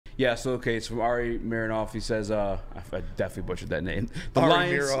Yeah, so okay, it's from Ari Marinoff. He says, I definitely butchered that name. The Ari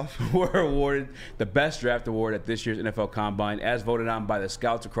Lions Miroff. were awarded the best draft award at this year's NFL Combine, as voted on by the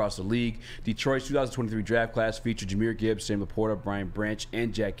scouts across the league. Detroit's 2023 draft class featured Jahmyr Gibbs, Sam Laporta, Brian Branch,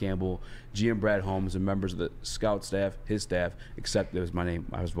 and Jack Campbell. GM Brad Holmes and members of the scout staff, his staff, except it was my name,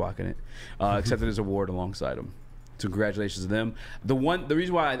 I was blocking it, accepted his award alongside him. So congratulations to them. The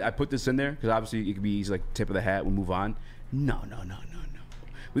reason why I put this in there, because obviously it could be easy, like tip of the hat, we move on. No.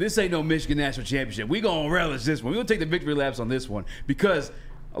 But this ain't no Michigan National Championship. We gonna relish this one. We gonna take the victory laps on this one, because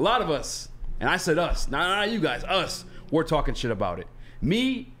a lot of us, and I said us, not you guys, us, we're talking shit about it.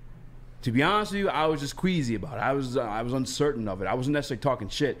 Me, to be honest with you, I was just queasy about it. I was uncertain of it. I wasn't necessarily talking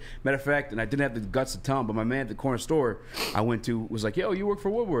shit. Matter of fact, and I didn't have the guts to tell him, but my man at the corner store I went to was like, yo, you work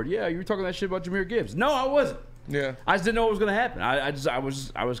for Woodward. Yeah, you were talking that shit about Jahmyr Gibbs. No, I wasn't. Yeah. I just didn't know what was going to happen.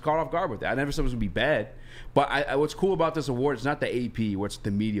 I was caught off guard with that. I never said it was going to be bad. But what's cool about this award, it's not the AP where it's the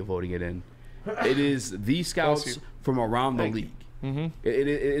media voting it in. It is the scouts from around the league. Mm-hmm.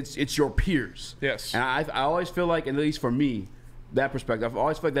 It's your peers. Yes. And I always feel like, and at least for me, that perspective, I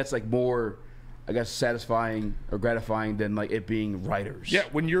always feel like that's like more, I guess, satisfying or gratifying than like it being writers. Yeah,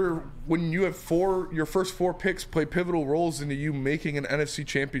 when you have your first 4 picks play pivotal roles into you making an NFC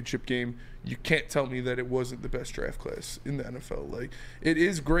Championship game, you can't tell me that it wasn't the best draft class in the NFL. Like, it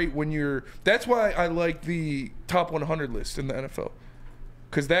is great when you're. That's why I like the top 100 list in the NFL,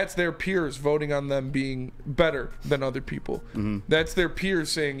 because that's their peers voting on them being better than other people. Mm-hmm. That's their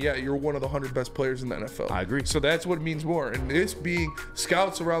peers saying, yeah, you're one of the 100 best players in the NFL. I agree. So that's what it means more. And this being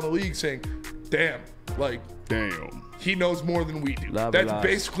scouts around the league saying, damn, he knows more than we do. That's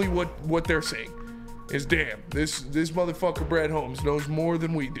basically what they're saying. Is damn, this motherfucker Brad Holmes knows more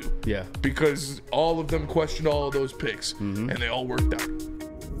than we do. Yeah. Because all of them questioned all of those picks, and they all worked out.